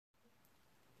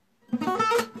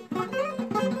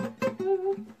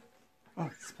Oh,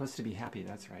 it's supposed to be happy,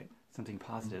 that's right. Something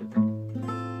positive.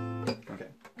 Okay,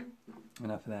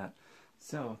 enough of that.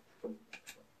 So,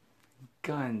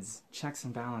 guns, checks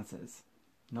and balances.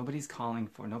 Nobody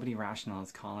rational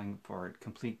is calling for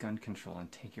complete gun control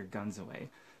and take your guns away.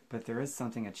 But there is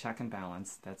something, a check and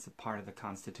balance, that's a part of the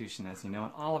Constitution, as you know,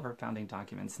 in all of our founding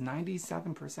documents.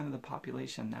 97% of the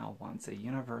population now wants a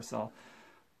universal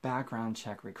background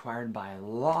check required by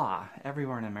law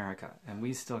everywhere in America, and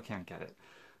we still can't get it.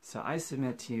 So I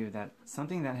submit to you that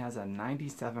something that has a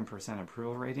 97%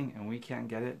 approval rating and we can't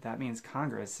get it, that means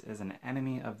Congress is an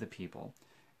enemy of the people.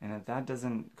 And if that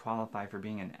doesn't qualify for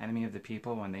being an enemy of the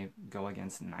people when they go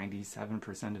against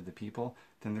 97% of the people,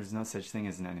 then there's no such thing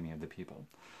as an enemy of the people.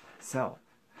 So,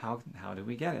 how do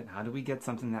we get it? How do we get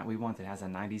something that we want that has a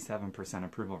 97%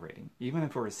 approval rating? Even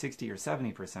if it were 60 or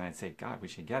 70%, I'd say, God, we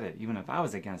should get it. Even if I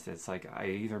was against it, it's like I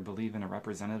either believe in a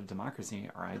representative democracy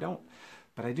or I don't.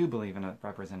 But I do believe in a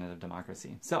representative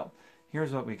democracy. So,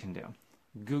 here's what we can do.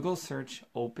 Google search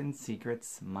open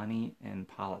secrets, money in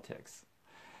politics.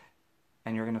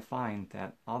 And you're going to find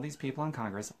that all these people in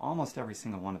Congress, almost every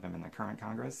single one of them in the current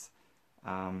Congress,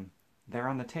 they're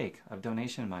on the take of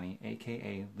donation money,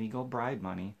 aka legal bribe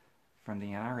money, from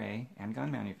the NRA and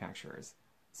gun manufacturers.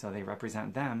 So they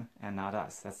represent them and not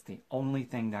us. That's the only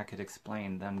thing that could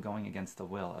explain them going against the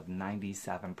will of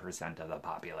 97% of the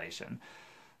population.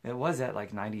 It was at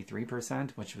like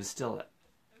 93%, which was still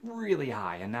really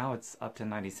high, and now it's up to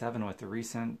 97% with the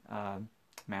recent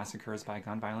massacres by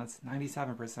gun violence.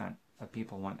 97% of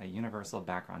people want a universal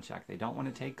background check. They don't want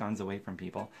to take guns away from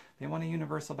people. They want a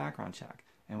universal background check,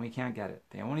 and we can't get it.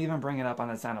 They won't even bring it up on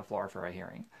the Senate floor for a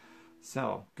hearing.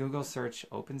 So Google search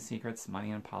open secrets,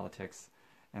 money in politics,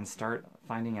 and start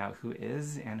finding out who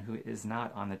is and who is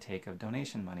not on the take of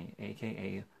donation money,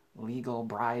 aka legal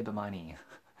bribe money.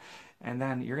 And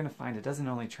then you're going to find it doesn't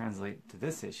only translate to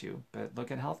this issue, but look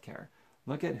at healthcare.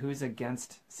 Look at who's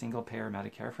against single-payer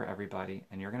Medicare for everybody,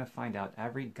 and you're going to find out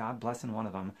every God blessing one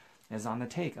of them is on the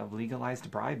take of legalized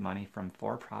bribe money from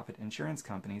for-profit insurance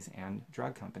companies and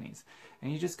drug companies.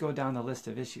 And you just go down the list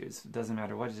of issues. It doesn't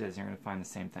matter what it is, you're going to find the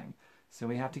same thing. So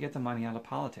we have to get the money out of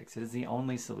politics. It is the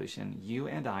only solution. You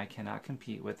and I cannot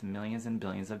compete with millions and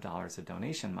billions of dollars of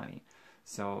donation money.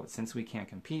 So since we can't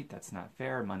compete, that's not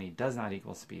fair. Money does not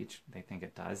equal speech. They think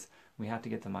it does. We have to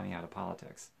get the money out of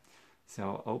politics.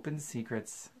 So open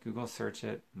secrets, Google search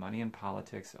it, money in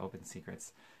politics, open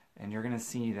secrets. And you're going to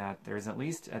see that there's at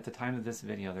least, at the time of this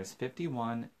video, there's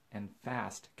 51 and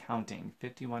fast counting,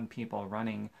 51 people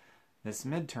running this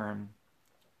midterm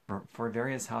for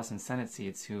various House and Senate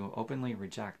seats who openly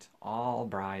reject all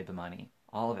bribe money,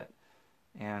 all of it.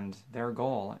 And their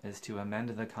goal is to amend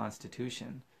the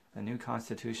Constitution, a new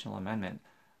constitutional amendment,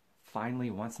 finally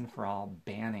once and for all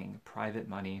banning private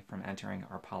money from entering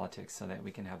our politics so that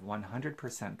we can have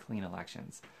 100% clean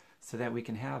elections, so that we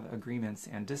can have agreements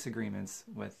and disagreements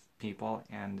with people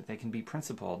and they can be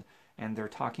principled and they're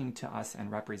talking to us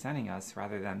and representing us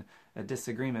rather than a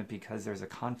disagreement because there's a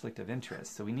conflict of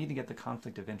interest. So we need to get the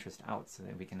conflict of interest out so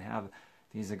that we can have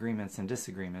these agreements and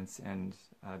disagreements and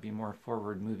be more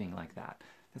forward moving like that.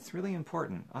 That's really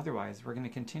important. Otherwise, we're going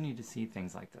to continue to see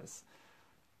things like this.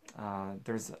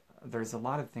 There's a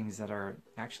lot of things that are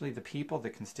actually the people, the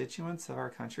constituents of our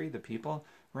country, the people,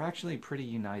 we're actually pretty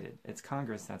united. It's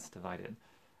Congress that's divided.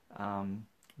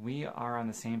 We are on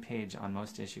the same page on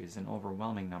most issues in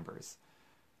overwhelming numbers,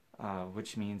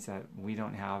 which means that we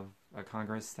don't have a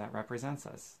Congress that represents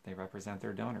us. They represent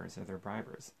their donors or their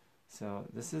bribers. So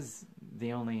this is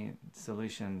the only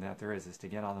solution that there is to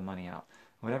get all the money out.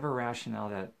 Whatever rationale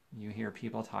that you hear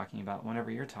people talking about, whenever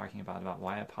you're talking about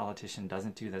why a politician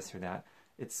doesn't do this or that,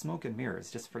 it's smoke and mirrors.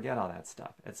 Just forget all that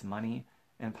stuff. It's money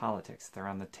and politics. They're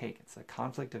on the take. It's a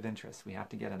conflict of interest. We have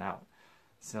to get it out.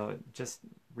 So just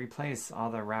replace all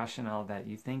the rationale that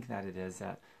you think that it is,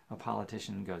 that a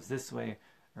politician goes this way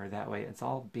or that way. It's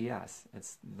all BS.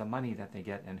 It's the money that they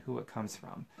get and who it comes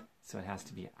from. So it has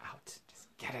to be out. Just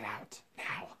get it out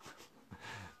now.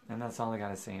 And that's all I got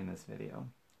to say in this video.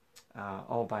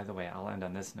 Oh, by the way, I'll end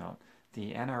on this note.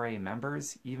 The NRA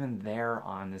members, even they're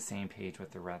on the same page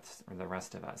with the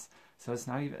rest of us. So it's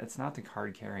not the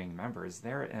card-carrying members.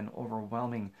 They're an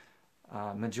overwhelming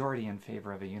majority in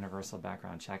favor of a universal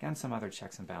background check and some other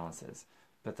checks and balances.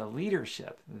 But the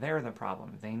leadership, they're the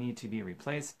problem. They need to be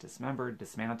replaced, dismembered,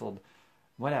 dismantled,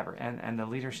 whatever. And the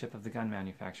leadership of the gun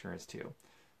manufacturers too.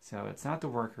 So it's not the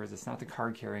workers, it's not the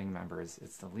card-carrying members,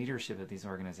 it's the leadership of these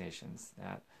organizations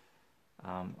that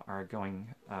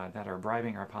are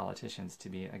bribing our politicians to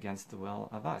be against the will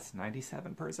of us.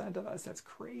 97% of us. That's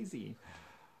crazy.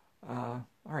 All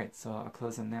right, so I'll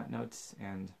close on that note,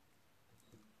 and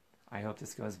I hope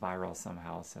this goes viral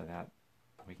somehow so that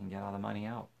we can get all the money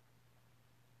out.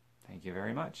 Thank you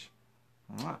very much.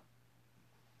 Mwah.